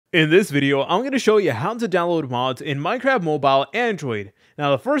In this video, I'm going to show you how to download mods in Minecraft Mobile Android.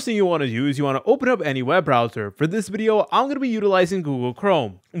 Now, the first thing you want to do is you want to open up any web browser. For this video, I'm going to be utilizing Google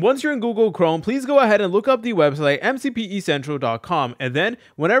Chrome. Once you're in Google Chrome, please go ahead and look up the website mcpecentral.com, and then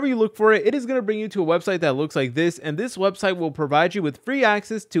whenever you look for it, it is going to bring you to a website that looks like this, and this website will provide you with free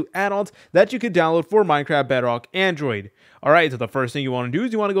access to add-ons that you can download for Minecraft Bedrock Android. Alright, so the first thing you want to do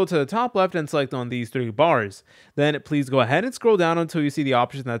is you want to go to the top left and select on these three bars. Then please go ahead and scroll down until you see the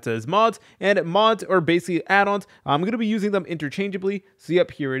option that says mods, and mods are basically add-ons. I'm going to be using them interchangeably. So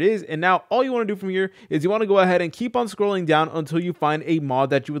yep, here it is. And now all you want to do from here is you want to go ahead and keep on scrolling down until you find a mod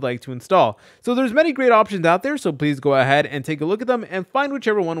that you would like to install. So there's many great options out there, so please go ahead and take a look at them and find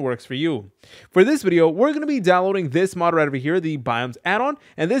whichever one works for you. For this video, we're going to be downloading this mod right over here, the biomes add-on,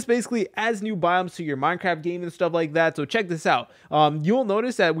 and this basically adds new biomes to your Minecraft game and stuff like that. So check this out. You'll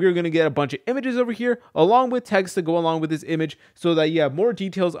notice that we're going to get a bunch of images over here along with text to go along with this image so that you have more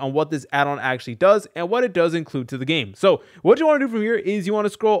details on what this add-on actually does and what it does include to the game. So what you want to do from here is you want to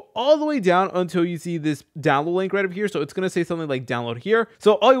scroll all the way down until you see this download link right over here. So it's going to say something like download here.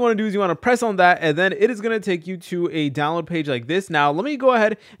 So all you want to do is you want to press on that, and then it is going to take you to a download page like this. Now let me go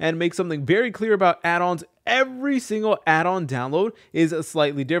ahead and make something very clear about add-ons. Every single add-on download is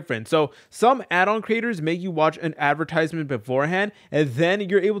slightly different. So some add-on creators make you watch an advertisement beforehand, and then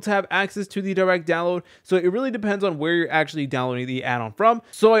you're able to have access to the direct download. So it really depends on where you're actually downloading the add-on from.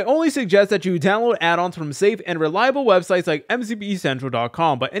 So I only suggest that you download add-ons from safe and reliable websites like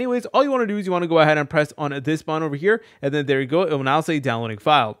mcpecentral.com. But anyways, all you want to do is you want to go ahead and press on this button over here, and then there you go. It will now say downloading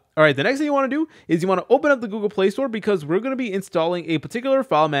file. Alright, the next thing you want to do is you want to open up the Google Play Store because we're going to be installing a particular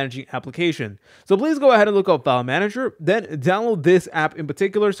file managing application. So please go ahead and look up File Manager, then download this app in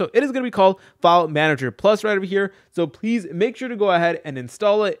particular. So it is going to be called File Manager Plus right over here. So please make sure to go ahead and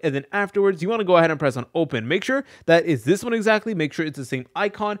install it, and then afterwards you want to go ahead and press on Open. Make sure that is this one exactly. Make sure it's the same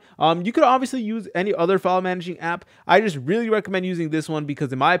icon. You could obviously use any other file managing app. I just really recommend using this one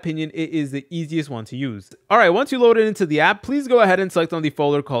because in my opinion it is the easiest one to use. Alright, once you load it into the app, please go ahead and select on the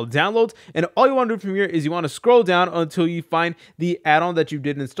folder called downloads, and all you want to do from here is you want to scroll down until you find the add-on that you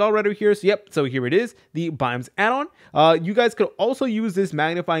did install right over here. So yep, so here it is, the biomes add-on. You guys could also use this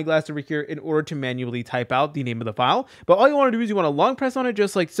magnifying glass over here in order to manually type out the name of the file, but all you want to do is you want to long press on it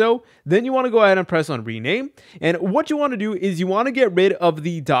just like so. Then you want to go ahead and press on rename, and what you want to do is you want to get rid of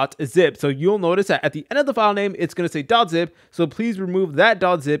the .zip. So you'll notice that at the end of the file name it's going to say .zip, so please remove that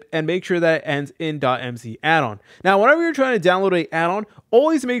 .zip and make sure that it ends in .mc add-on. Now whenever you're trying to download an add-on,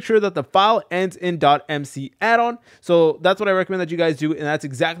 always make sure that the file ends in .mc add-on. So that's what I recommend that you guys do, and that's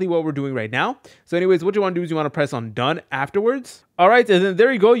exactly what we're doing right now. So anyways, what you want to do is you want to press on done afterwards. Alright, and then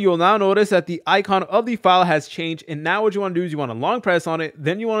there you go. You'll now notice that the icon of the file has changed, and now what you want to do is you want to long press on it,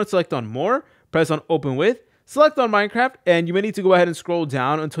 then you want to select on more, press on open with, select on Minecraft, and you may need to go ahead and scroll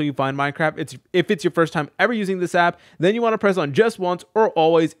down until you find Minecraft. If it's your first time ever using this app, then you want to press on just once or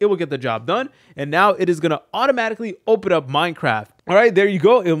always. It will get the job done, and now it is going to automatically open up Minecraft. Alright, there you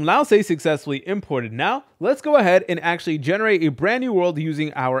go. It will now say successfully imported. Now, let's go ahead and actually generate a brand new world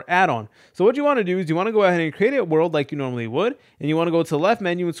using our add-on. So what you want to do is you want to go ahead and create a world like you normally would, and you want to go to the left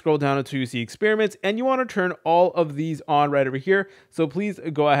menu and scroll down until you see experiments, and you want to turn all of these on right over here. So please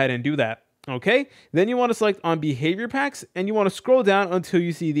go ahead and do that. Okay, then you want to select on behavior packs, and you want to scroll down until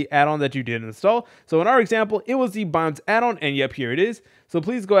you see the add-on that you did install. So in our example, it was the biomes add-on, and yep, here it is. So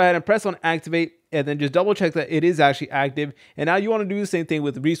please go ahead and press on activate, and then just double check that it is actually active. And now you want to do the same thing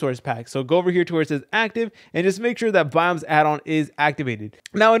with resource packs. So go over here to where it says active and just make sure that biomes add-on is activated.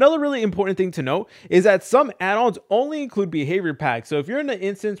 Now another really important thing to note is that some add-ons only include behavior packs. So if you're in an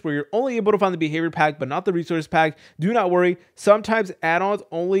instance where you're only able to find the behavior pack but not the resource pack, do not worry. Sometimes add-ons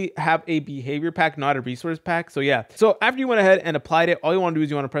only have a behavior pack, not a resource pack. So yeah, so after you went ahead and applied it, all you want to do is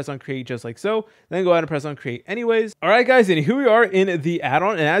you want to press on create just like so, then go ahead and press on create anyways. All right guys, and here we are in the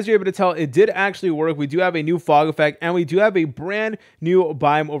add-on, and as you're able to tell, it did actually work. We do have a new fog effect, and we do have a brand new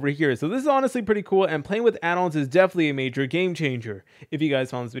biome over here. So this is honestly pretty cool, and playing with add-ons is definitely a major game changer. If you guys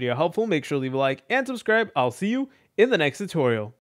found this video helpful, make sure to leave a like and subscribe. I'll see you in the next tutorial.